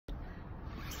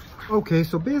Okay,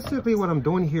 so basically what I'm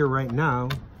doing here right now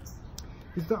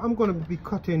is that I'm going to be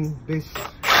cutting this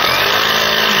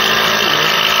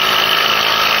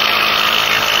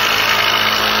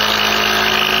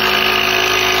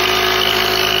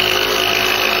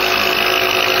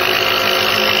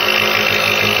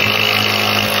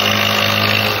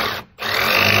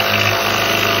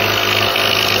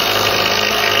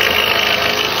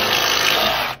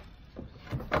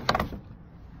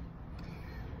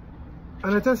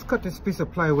and I just cut this piece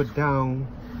of plywood down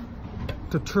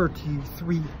to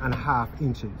 33.5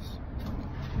 inches.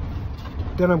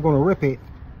 Then I'm going to rip it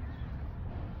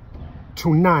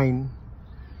to 9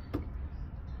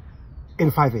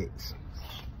 5/8.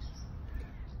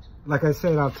 Like I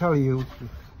said, I'll tell you,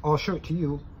 I'll show it to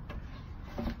you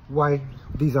why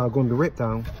these are going to be ripped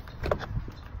down,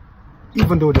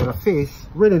 even though they're a face,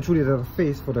 really and truly they're a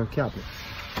face for the cabinet.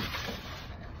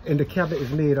 And the cabinet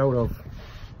is made out of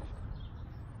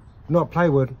not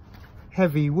plywood,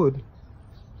 heavy wood.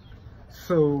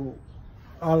 So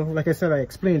like I said, I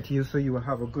explained to you so you will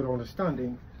have a good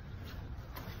understanding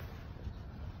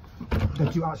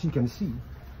that you actually can see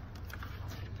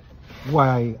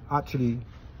why I actually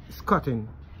is cutting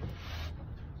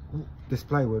this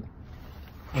plywood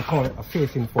and call it a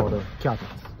facing for the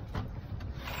cabinets.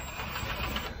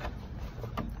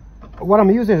 What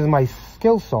I'm using is my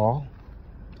skill saw,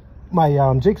 my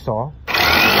jigsaw.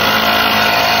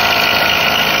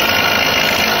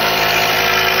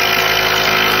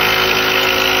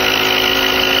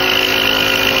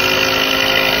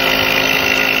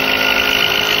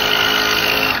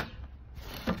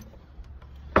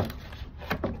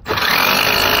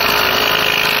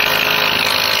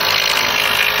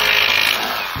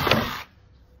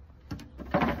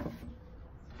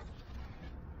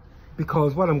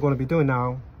 Because what I'm going to be doing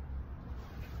now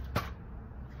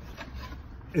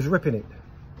is ripping it.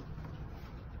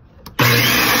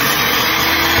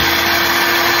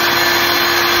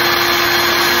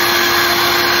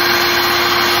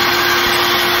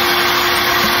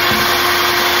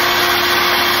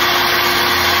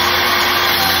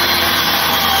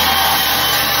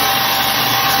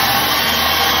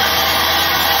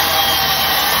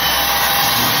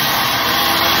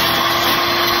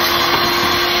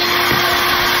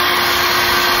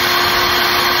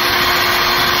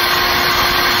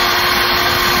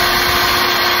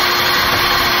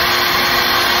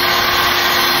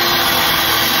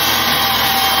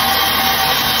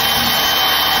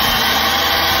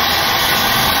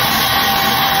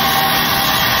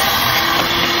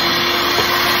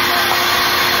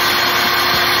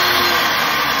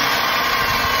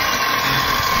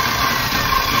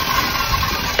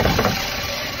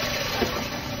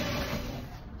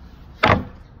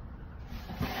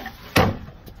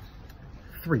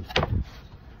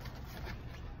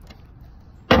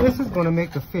 This is going to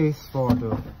make the face for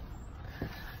the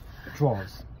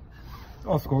drawers.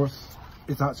 Of course,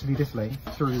 it's actually this length,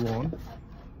 31.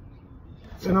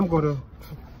 And I'm going to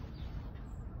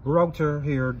router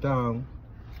here down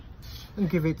and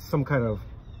give it some kind of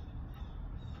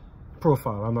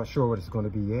profile. I'm not sure what it's going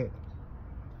to be yet.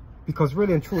 Because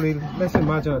really and truly, let's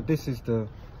imagine that this is the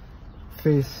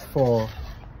face for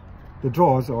the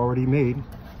drawers already made.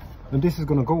 And this is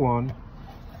going to go on.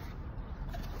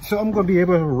 So I'm going to be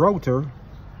able to router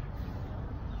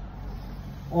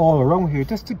all around here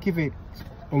just to give it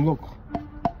a look,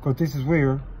 because this is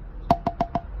where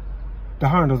the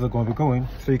handles are going to be going,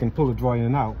 so you can pull the drawer in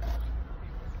and out.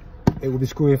 It will be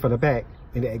screwing from the back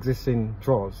in the existing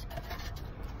drawers.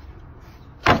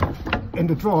 And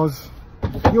the drawers,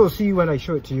 you'll see when I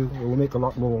show it to you, it will make a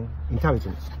lot more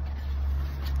intelligence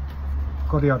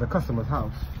because they are the customer's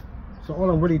house. So all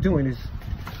I'm really doing is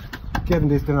getting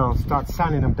this, then I'll start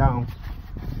sanding them down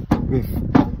with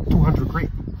 200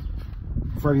 grit,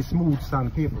 very smooth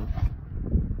sandpaper,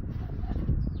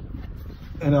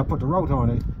 and I'll put the router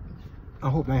on it. I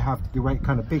hope I have the right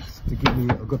kind of bits to give me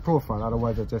a good profile,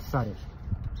 otherwise I just sand it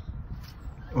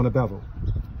on a bevel.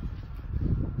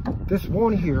 This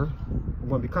one here, I'm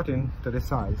going to be cutting to this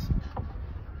size.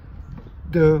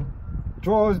 The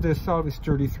drawers themselves is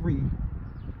 33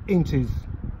 inches.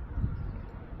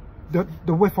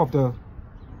 The width of the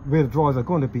where the drawers are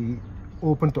going to be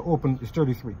open to open is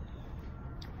 33.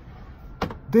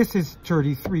 This is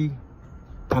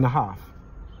 33.5.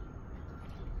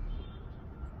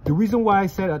 The reason why I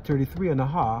said at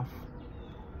 33.5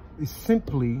 is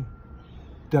simply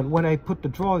that when I put the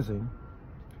drawers in,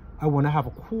 I want to have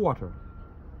a quarter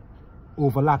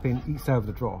overlapping each side of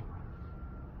the drawer.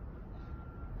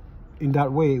 In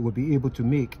that way, it would be able to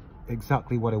make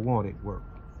exactly what I wanted work.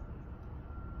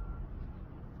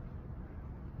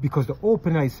 because the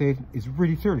opening I said is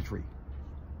really 33.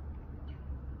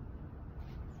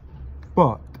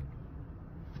 But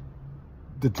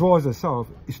the drawers itself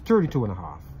is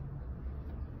 32.5.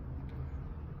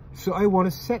 So I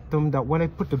want to set them that when I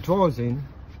put the drawers in,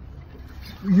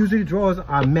 usually drawers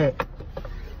are met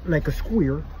like a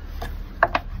square,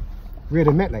 where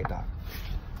they're met like that,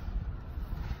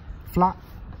 flat.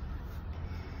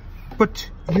 But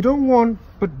you don't want,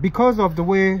 but because of the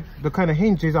way the kind of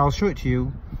hinges, I'll show it to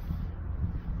you,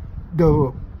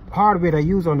 the hardware I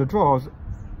use on the drawers,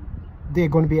 they're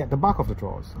going to be at the back of the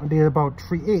drawers, and they're about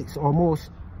 3/8,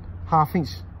 almost ½ inch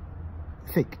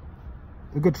thick,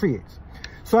 a good 3/8.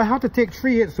 So I have to take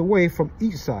 3/8 away from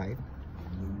each side,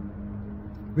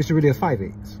 which really is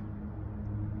 5/8.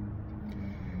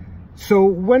 So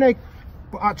when I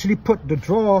actually put the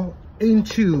drawer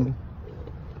into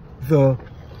the,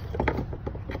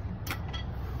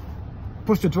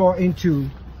 push the drawer into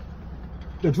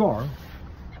the drawer,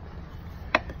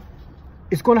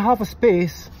 it's going to have a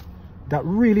space that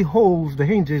really holds the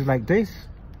hinges like this.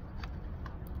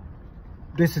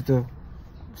 This is the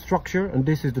structure and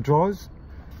this is the drawers,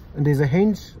 and there's a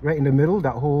hinge right in the middle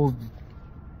that holds,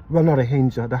 well, not a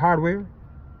hinge, the hardware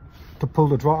to pull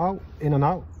the drawer out, in and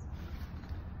out.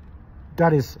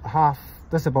 That is half,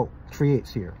 that's about 3/8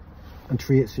 here and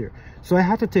 3/8 here. So I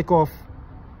had to take off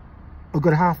a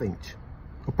good ½ inch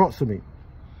approximately.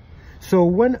 So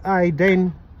when I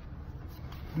then,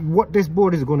 what this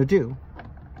board is going to do,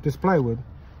 this plywood,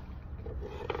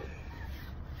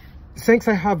 since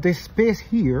I have this space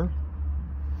here,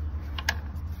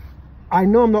 I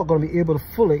know I'm not going to be able to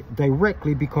fill it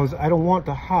directly because I don't want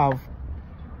to have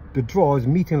the drawers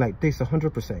meeting like this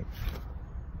 100%.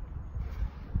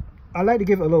 I like to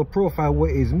give it a little profile where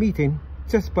it is meeting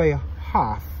just by a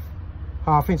half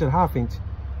inch and ½ inch.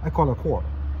 I call it a quarter.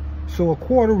 So a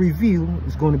quarter reveal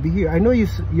is going to be here. I know you're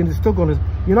still going to,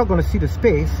 you're not going to see the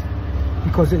space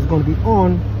because it's going to be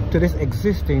on to this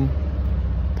existing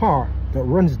part that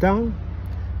runs down.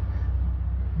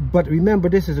 But remember,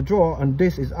 this is a drawer, and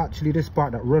this is actually this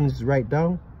part that runs right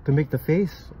down to make the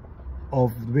face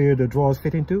of where the drawers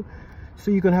fit into.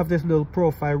 So you can have this little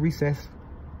profile recess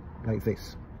like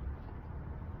this.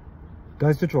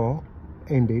 That's the drawer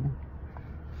ended.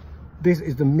 This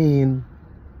is the main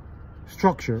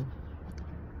structure,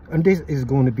 and this is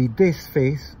going to be this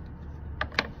face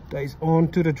that is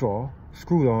onto the drawer,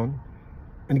 screwed on,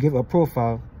 and give a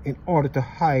profile in order to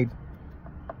hide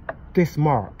this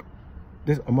mark,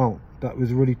 this amount that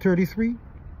was really 33.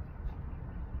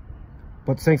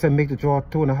 But since I make the drawer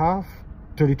 2.5,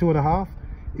 32.5,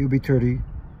 it will be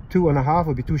 32.5,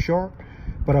 will be too short.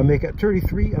 But I'll make it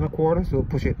 33.25, so I'll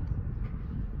push it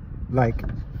like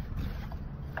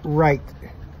right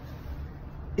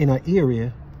in an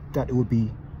area that it would be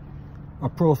a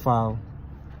profile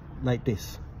like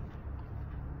this,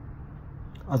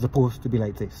 as opposed to be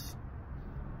like this.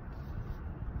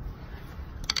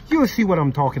 You'll see what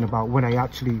I'm talking about when I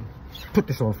actually put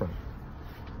this on front.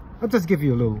 I'll just give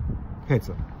you a little heads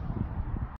up.